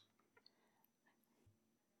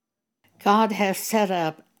God has set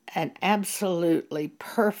up an absolutely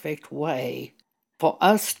perfect way for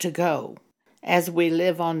us to go as we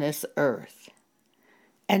live on this earth.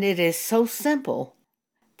 And it is so simple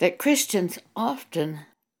that Christians often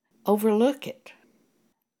overlook it.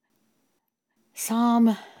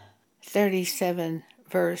 Psalm 37,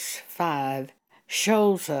 verse 5,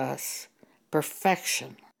 shows us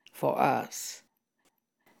perfection for us.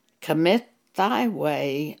 Commit thy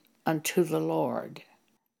way unto the Lord.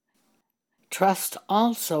 Trust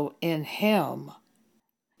also in him,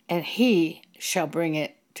 and he shall bring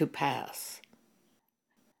it to pass.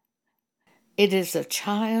 It is a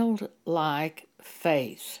childlike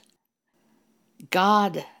faith.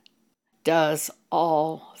 God does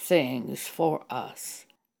all things for us.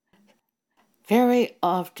 Very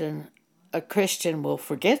often, a Christian will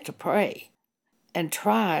forget to pray and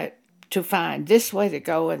try to find this way to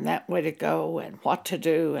go and that way to go and what to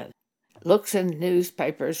do, and looks in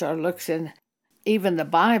newspapers or looks in even the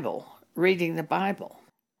Bible, reading the Bible,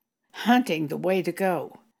 hunting the way to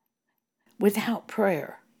go without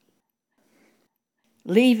prayer,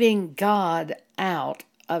 leaving God out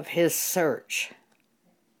of his search.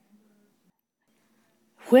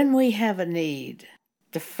 When we have a need,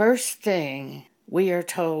 the first thing we are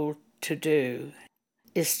told to do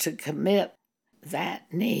is to commit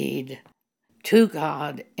that need to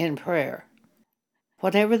God in prayer,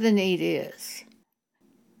 whatever the need is.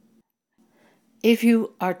 If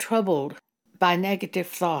you are troubled by negative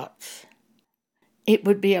thoughts, it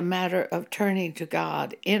would be a matter of turning to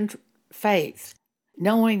God in faith,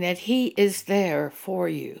 knowing that he is there for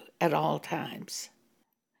you at all times,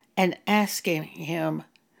 and asking him,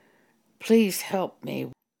 please help me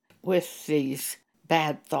with these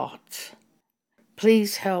bad thoughts.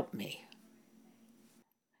 Please help me.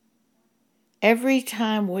 Every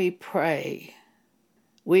time we pray,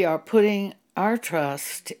 we are putting our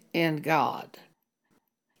trust in God.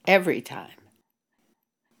 Every time.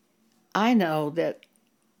 I know that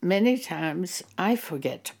many times I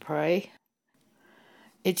forget to pray.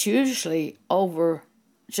 It's usually over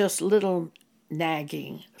just little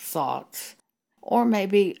nagging thoughts, or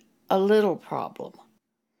maybe a little problem.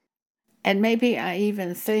 And maybe I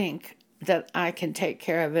even think that I can take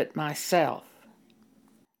care of it myself.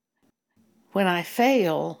 When I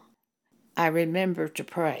fail, I remember to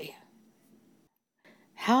pray.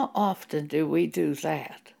 How often do we do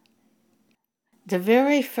that? The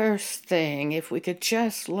very first thing, if we could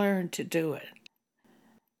just learn to do it,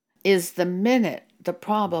 is the minute the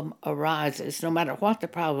problem arises, no matter what the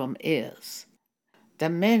problem is, the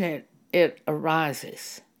minute it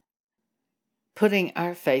arises, putting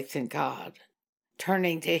our faith in God,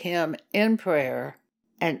 turning to him in prayer,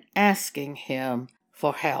 and asking him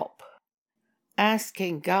for help.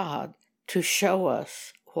 Asking God to show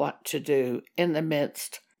us what to do in the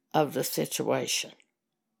midst of the situation.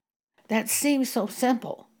 That seems so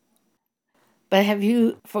simple. But have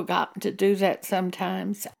you forgotten to do that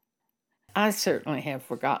sometimes? I certainly have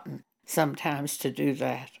forgotten sometimes to do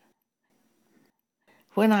that.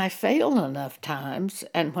 When I fail enough times,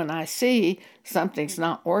 and when I see something's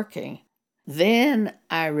not working, then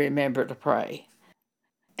I remember to pray.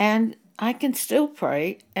 And I can still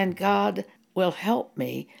pray, and God will help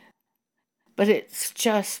me. But it's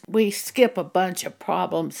just we skip a bunch of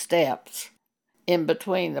problem steps in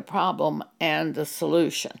between the problem and the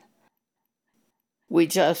solution. We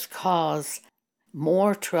just cause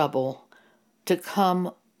more trouble to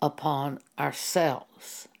come upon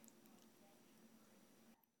ourselves.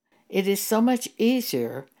 It is so much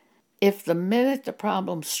easier if the minute the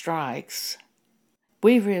problem strikes,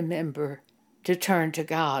 we remember to turn to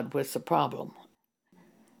God with the problem,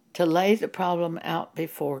 to lay the problem out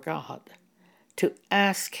before God, to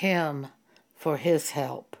ask him for his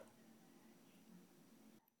help.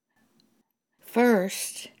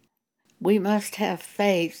 First, we must have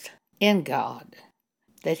faith in God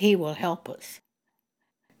that he will help us.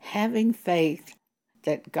 Having faith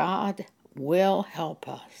that God will help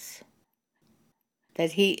us,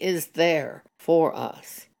 that he is there for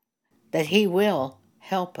us, that he will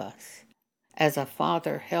help us as a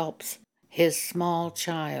father helps his small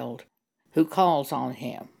child who calls on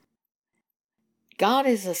him. God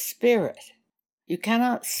is a spirit. You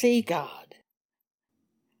cannot see God.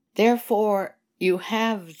 Therefore, you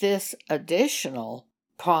have this additional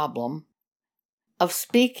problem of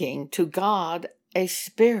speaking to God, a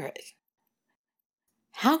spirit.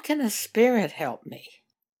 How can a spirit help me?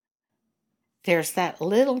 There's that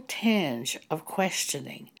little tinge of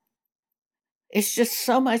questioning. It's just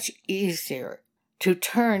so much easier to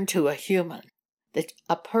turn to a human,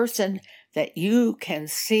 a person that you can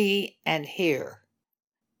see and hear.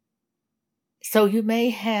 So you may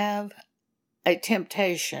have a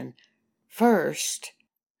temptation first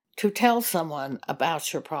to tell someone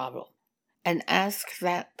about your problem and ask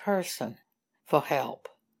that person for help.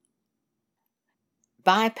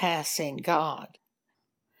 Bypassing God,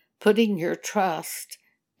 putting your trust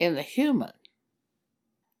in the human,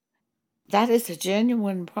 that is a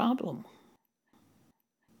genuine problem.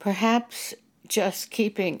 Perhaps just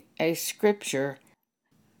keeping a scripture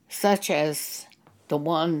such as the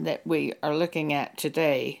one that we are looking at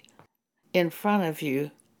today in front of you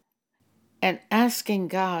and asking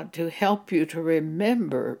God to help you to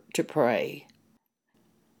remember to pray.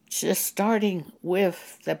 Just starting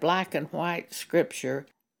with the black and white scripture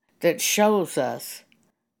that shows us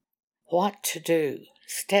what to do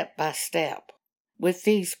step by step with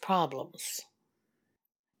these problems.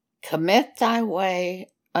 Commit thy way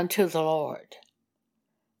unto the Lord,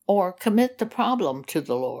 or commit the problem to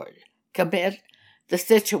the Lord. Commit the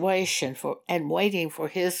situation and waiting for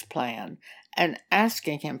His plan and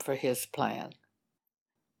asking Him for His plan.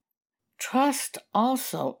 Trust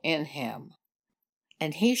also in Him,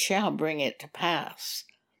 and He shall bring it to pass.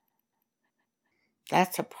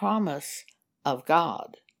 That's a promise of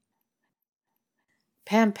God.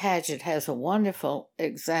 Pam Paget has a wonderful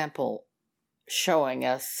example showing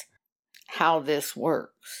us how this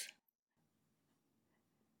works.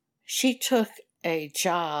 She took a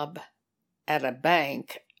job at a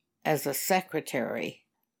bank as a secretary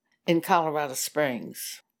in Colorado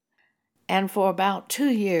Springs. And for about 2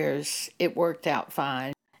 years, it worked out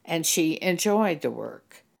fine, and she enjoyed the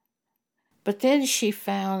work. But then she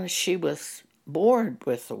found she was bored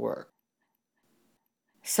with the work.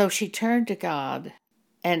 So she turned to God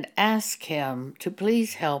and asked Him to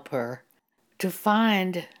please help her to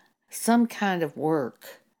find some kind of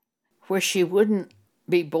work where she wouldn't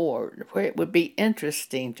be bored, where it would be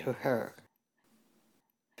interesting to her.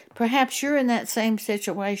 Perhaps you're in that same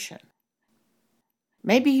situation.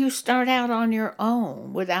 Maybe you start out on your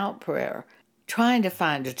own without prayer, trying to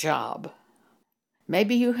find a job.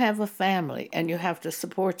 Maybe you have a family and you have to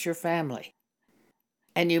support your family.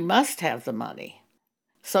 And you must have the money.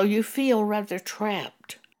 So you feel rather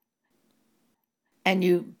trapped. And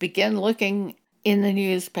you begin looking in the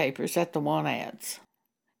newspapers at the want ads.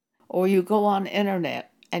 Or you go on the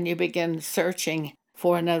internet and you begin searching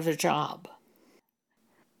for another job.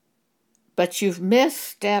 But you've missed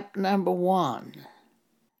step number 1.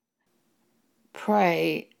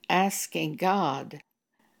 Pray asking God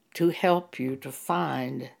to help you to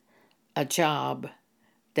find a job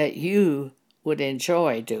that you would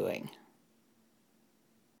enjoy doing.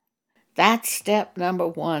 That's step number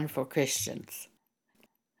 1 for Christians.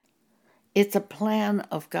 It's a plan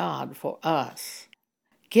of God for us,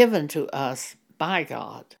 given to us by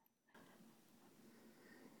God.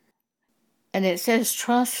 And it says,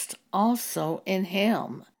 trust also in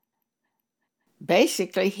Him.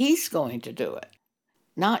 Basically, He's going to do it.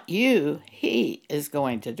 Not you, He is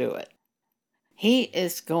going to do it. He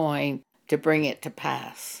is going to bring it to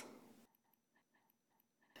pass.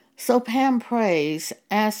 So Pam prays,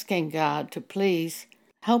 asking God to please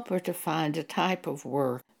help her to find a type of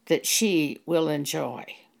work that she will enjoy.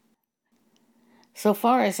 So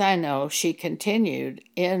far as I know, she continued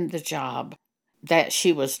in the job that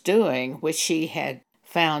she was doing, which she had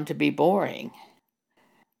found to be boring.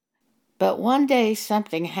 But one day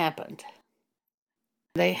something happened.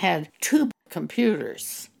 They had 2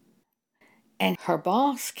 computers, and her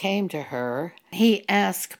boss came to her. He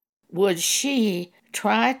asked, would she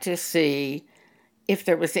try to see if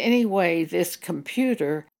there was any way this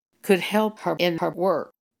computer could help her in her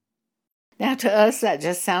work. Now, to us, that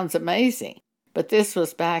just sounds amazing, but this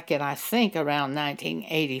was back in, I think, around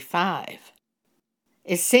 1985.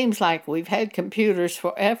 It seems like we've had computers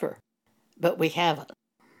forever, but we haven't.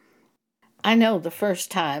 I know the first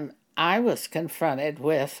time I was confronted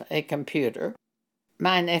with a computer,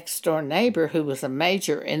 my next-door neighbor, who was a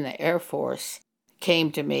major in the Air Force,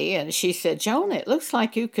 came to me and she said, Joan, it looks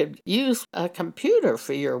like you could use a computer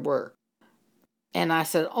for your work. And I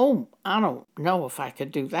said, oh, I don't know if I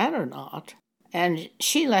could do that or not. And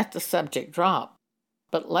she let the subject drop.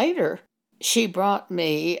 But later, she brought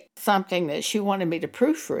me something that she wanted me to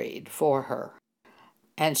proofread for her.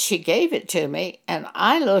 And she gave it to me, and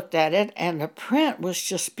I looked at it, and the print was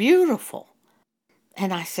just beautiful.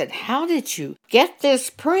 And I said, how did you get this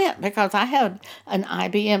print? Because I had an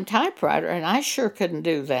IBM typewriter, and I sure couldn't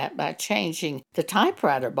do that by changing the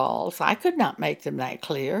typewriter balls. I could not make them that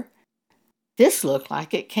clear. This looked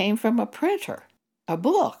like it came from a printer, a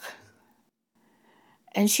book.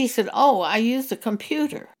 And she said, oh, I use a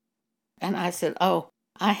computer. And I said, oh,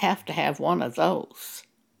 I have to have one of those.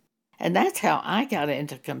 And that's how I got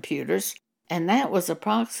into computers And that was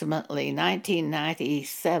approximately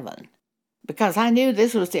 1997, because I knew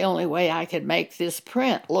this was the only way I could make this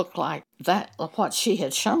print look like that, what she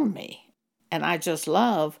had shown me. And I just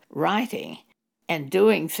love writing and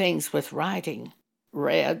doing things with writing,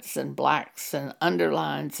 reds and blacks and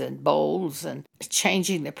underlines and bolds and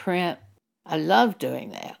changing the print. I love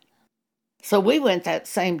doing that. So we went that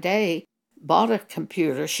same day, bought a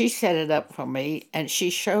computer. She set it up for me, and she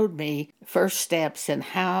showed me first steps in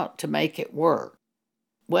how to make it work.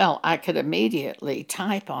 Well, I could immediately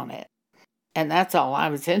type on it, and that's all I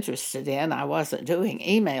was interested in. I wasn't doing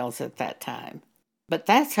emails at that time. But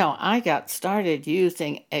that's how I got started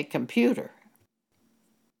using a computer.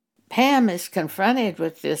 Pam is confronted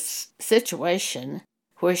with this situation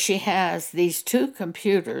where she has these two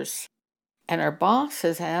computers, and her boss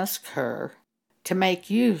has asked her to make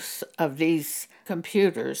use of these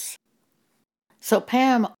computers. So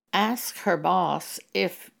Pam asked her boss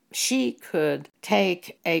if she could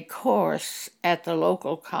take a course at the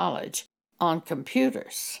local college on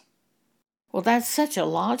computers. Well, that's such a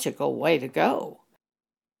logical way to go.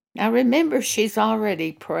 Now remember, she's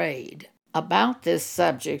already prayed about this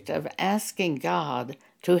subject of asking God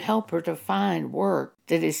to help her to find work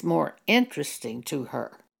that is more interesting to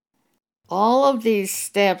her. All of these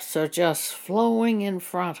steps are just flowing in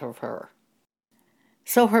front of her.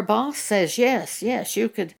 So her boss says, yes, you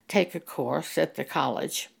could take a course at the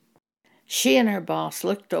college. She and her boss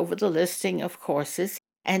looked over the listing of courses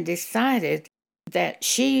and decided that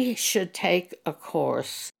she should take a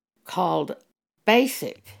course called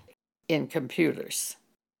Basic in Computers.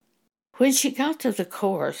 When she got to the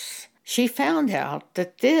course, she found out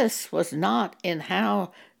that this was not in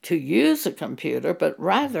how to use a computer, but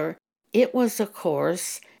rather it was a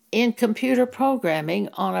course in computer programming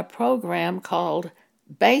on a program called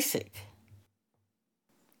Basic.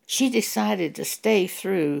 She decided to stay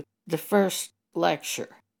through the first lecture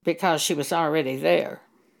because she was already there.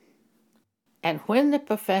 And when the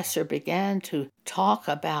professor began to talk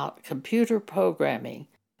about computer programming,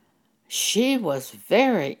 she was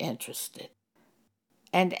very interested.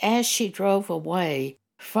 And as she drove away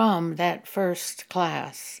from that first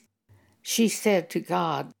class, she said to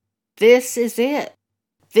God, "This is it.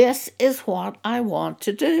 This is what I want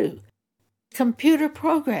to do. Computer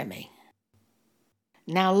programming."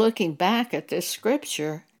 Now, looking back at this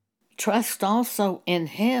scripture, trust also in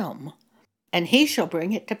Him, and He shall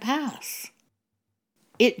bring it to pass.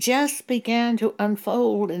 It just began to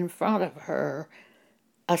unfold in front of her,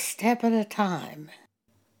 a step at a time.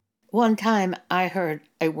 One time I heard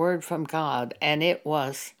a word from God, and it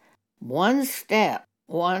was one step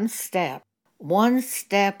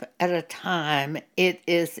at a time. It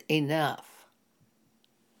is enough.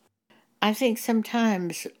 I think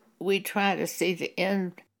sometimes we try to see the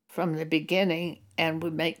end from the beginning, and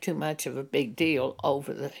we make too much of a big deal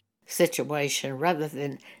over the situation rather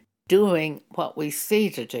than doing what we see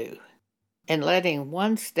to do and letting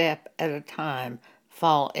one step at a time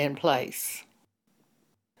fall in place.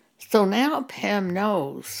 So now Pam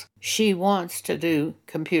knows she wants to do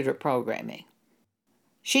computer programming.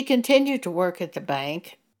 She continued to work at the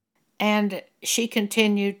bank, and she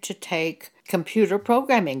continued to take computer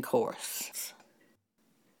programming courses.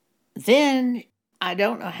 Then, I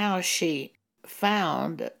don't know how she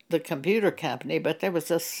found the computer company, but there was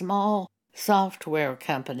a small software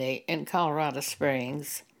company in Colorado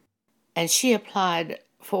Springs, and she applied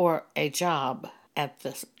for a job at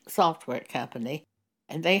the software company,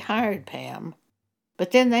 and they hired Pam.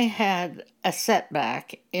 But then they had a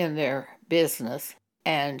setback in their business,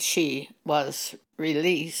 and she was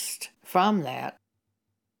released from that.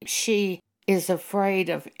 She is afraid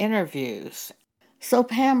of interviews. So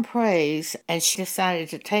Pam prays, and she decided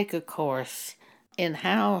to take a course in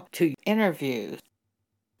how to interview.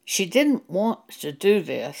 She didn't want to do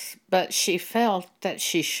this, but she felt that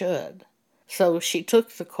she should. So she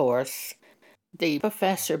took the course. The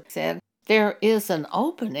professor said, there is an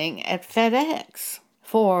opening at FedEx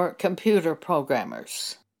for computer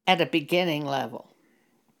programmers at a beginning level.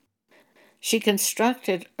 She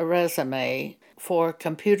constructed a resume for a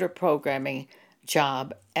computer programming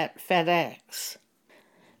job at FedEx.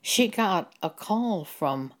 She got a call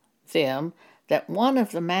from them that one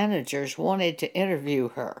of the managers wanted to interview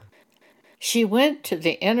her. She went to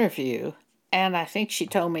the interview, and I think she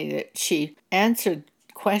told me that she answered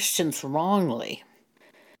questions wrongly.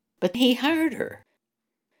 But he hired her.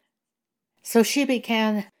 So she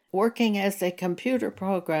began working as a computer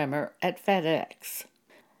programmer at FedEx.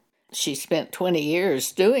 She spent 20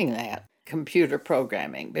 years doing that, computer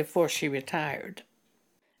programming, before she retired.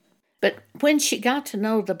 But when she got to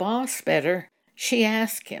know the boss better, she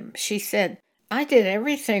asked him, she said, I did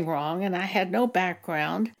everything wrong and I had no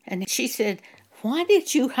background. And she said, "Why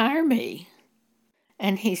did you hire me?"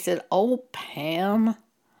 And he said, "Oh, Pam,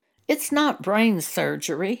 it's not brain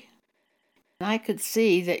surgery. I could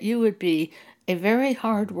see that you would be a very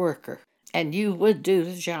hard worker and you would do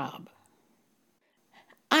the job."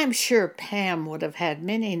 I'm sure Pam would have had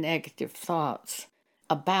many negative thoughts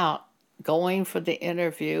about going for the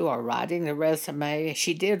interview or writing the resume.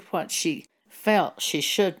 She did what she felt she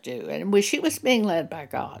should do, and she was being led by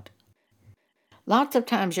God. Lots of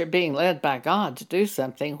times you're being led by God to do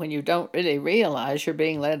something when you don't really realize you're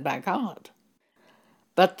being led by God.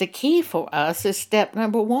 But the key for us is step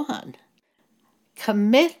number 1.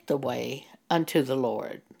 Commit the way unto the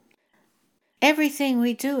Lord. Everything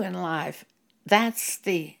we do in life, that's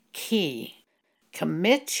the key.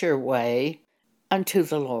 Commit your way unto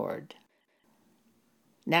the Lord.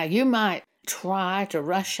 Now, you might try to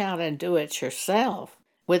rush out and do it yourself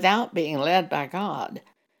without being led by God.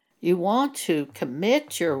 You want to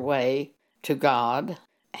commit your way to God,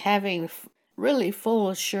 having really full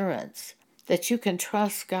assurance that you can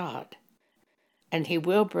trust God and He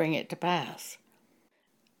will bring it to pass.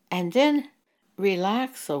 And then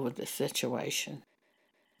relax over the situation.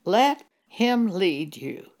 Let Him lead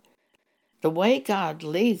you. The way God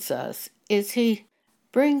leads us is He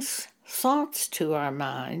brings thoughts to our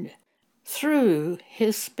mind through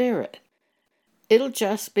His Spirit. It'll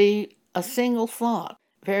just be a single thought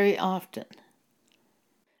very often.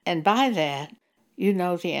 And by that, you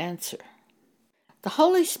know the answer. The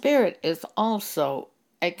Holy Spirit is also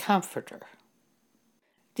a comforter.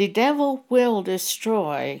 The devil will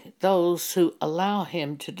destroy those who allow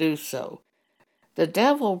him to do so. The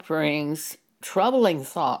devil brings troubling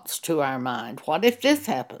thoughts to our mind. What if this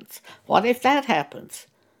happens? What if that happens?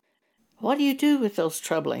 What do you do with those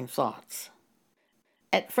troubling thoughts?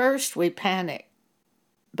 At first we panic,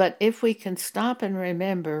 but if we can stop and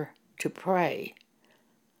remember to pray,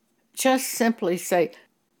 just simply say,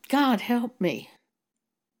 "God, help me."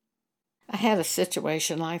 I had a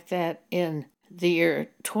situation like that in the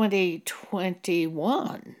year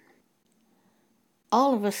 2021.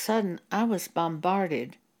 All of a sudden, I was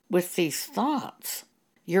bombarded with these thoughts.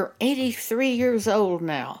 You're 83 years old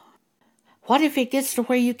now. What if it gets to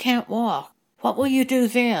where you can't walk? What will you do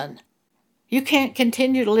then? You can't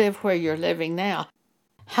continue to live where you're living now.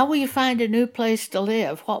 How will you find a new place to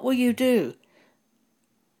live? What will you do?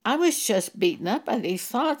 I was just beaten up by these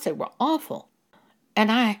thoughts. They were awful.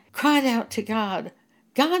 And I cried out to God,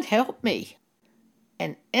 "God, help me."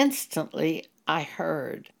 And instantly I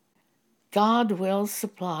heard, "God will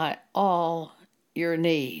supply all your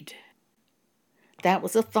need." That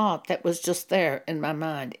was a thought that was just there in my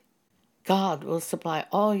mind. God will supply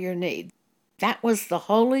all your need. That was the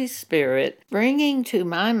Holy Spirit bringing to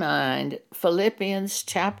my mind Philippians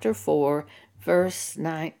chapter 4, verse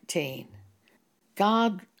 19.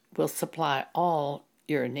 God will supply all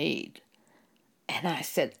your need. And I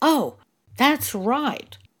said, "Oh, that's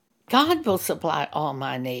right. God will supply all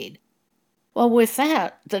my need." Well, with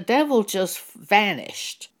that, the devil just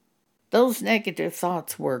vanished. Those negative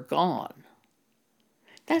thoughts were gone.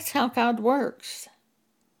 That's how God works.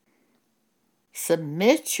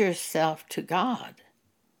 Submit yourself to God.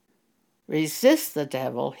 Resist the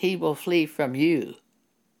devil, he will flee from you.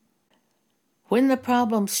 When the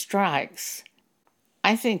problem strikes,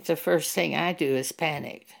 I think the first thing I do is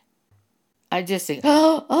panic. I just think,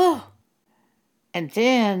 oh. And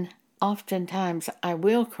then, oftentimes, I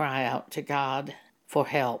will cry out to God for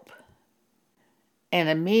help. And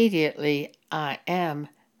immediately I am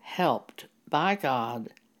helped by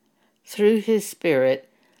God through His Spirit,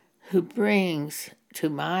 who brings to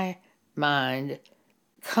my mind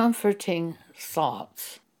comforting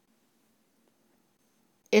thoughts.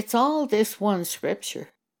 It's all this one scripture.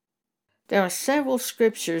 There are several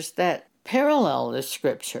scriptures that parallel this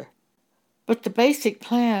scripture, but the basic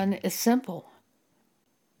plan is simple.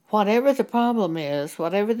 Whatever the problem is,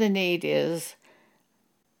 whatever the need is,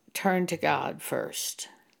 turn to God first.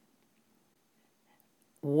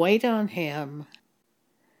 Wait on Him.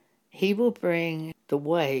 He will bring the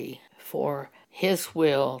way for His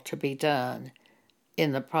will to be done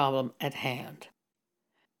in the problem at hand.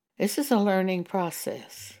 This is a learning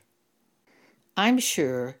process. I'm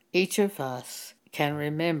sure each of us can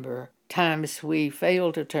remember times we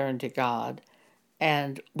failed to turn to God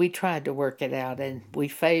and we tried to work it out and we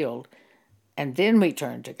failed, and then we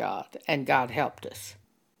turned to God and God helped us.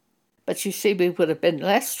 But you see, we would have been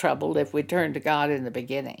less troubled if we turned to God in the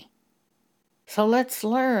beginning. So let's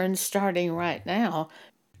learn, starting right now,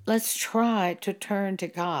 let's try to turn to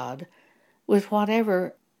God with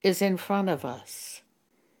whatever is in front of us.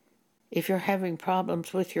 If you're having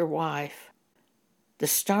problems with your wife, The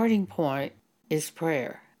starting point is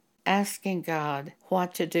prayer, asking God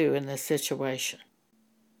what to do in this situation.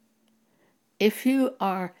 If you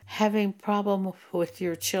are having problems with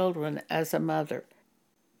your children as a mother,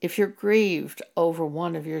 if you're grieved over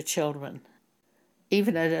one of your children,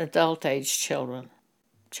 even an adult age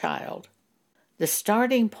child, the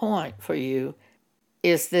starting point for you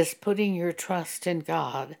is this putting your trust in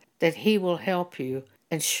God that He will help you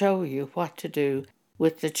and show you what to do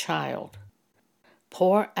with the child.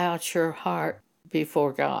 Pour out your heart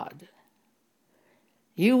before God.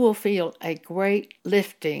 You will feel a great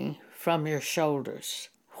lifting from your shoulders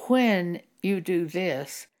when you do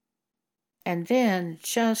this, and then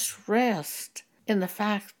just rest in the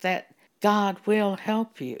fact that God will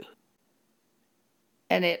help you.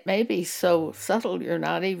 And it may be so subtle you're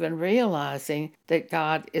not even realizing that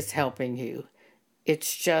God is helping you.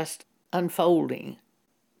 It's just unfolding.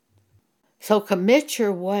 So commit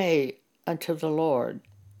your way unto the Lord.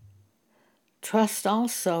 Trust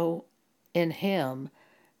also in Him,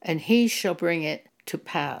 and He shall bring it to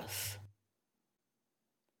pass.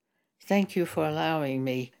 Thank you for allowing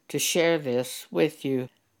me to share this with you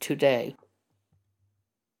today.